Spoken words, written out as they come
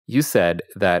You said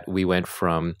that we went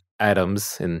from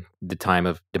atoms in the time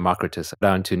of Democritus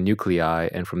down to nuclei,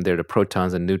 and from there to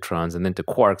protons and neutrons, and then to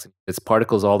quarks. It's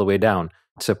particles all the way down,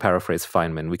 to paraphrase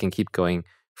Feynman. We can keep going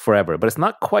forever, but it's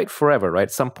not quite forever, right?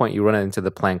 At some point, you run into the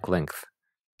Planck length.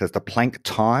 There's the Planck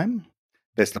time,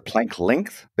 there's the Planck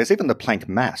length, there's even the Planck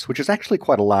mass, which is actually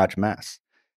quite a large mass.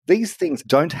 These things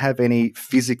don't have any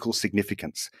physical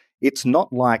significance. It's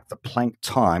not like the Planck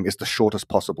time is the shortest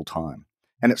possible time.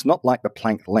 And it's not like the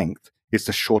Planck length is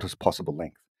the shortest possible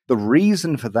length. The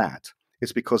reason for that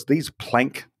is because these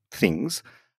Planck things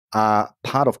are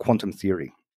part of quantum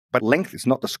theory. But length is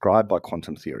not described by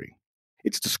quantum theory.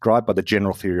 It's described by the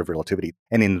general theory of relativity.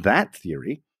 And in that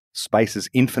theory, space is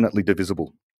infinitely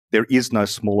divisible. There is no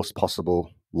smallest possible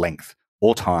length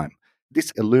or time. This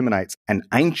illuminates an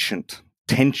ancient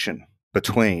tension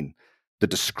between the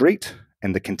discrete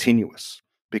and the continuous,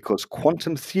 because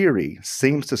quantum theory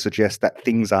seems to suggest that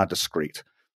things are discrete.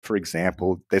 For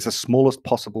example, there's a smallest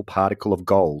possible particle of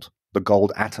gold, the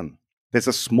gold atom. There's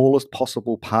a smallest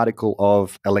possible particle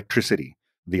of electricity,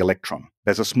 the electron.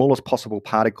 There's a smallest possible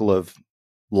particle of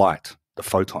light, the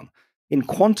photon. In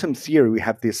quantum theory, we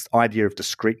have this idea of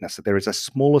discreteness, that there is a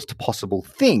smallest possible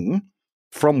thing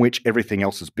from which everything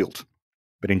else is built.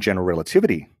 But in general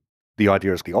relativity, the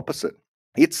idea is the opposite.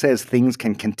 It says things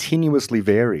can continuously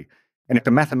vary. And if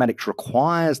the mathematics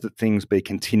requires that things be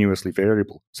continuously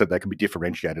variable so they can be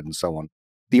differentiated and so on,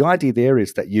 the idea there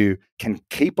is that you can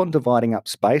keep on dividing up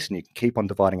space and you can keep on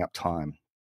dividing up time.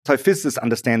 So physicists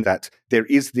understand that there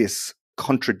is this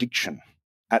contradiction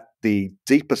at the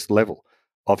deepest level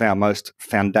of our most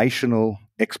foundational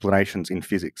explanations in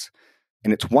physics.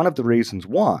 And it's one of the reasons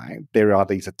why there are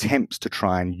these attempts to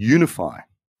try and unify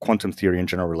quantum theory and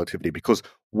general relativity, because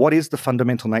what is the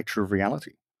fundamental nature of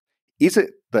reality? Is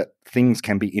it that things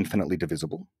can be infinitely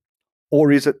divisible?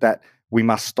 Or is it that we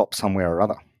must stop somewhere or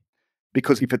other?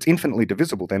 Because if it's infinitely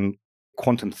divisible, then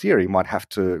quantum theory might have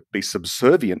to be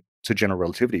subservient to general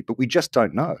relativity, but we just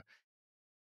don't know.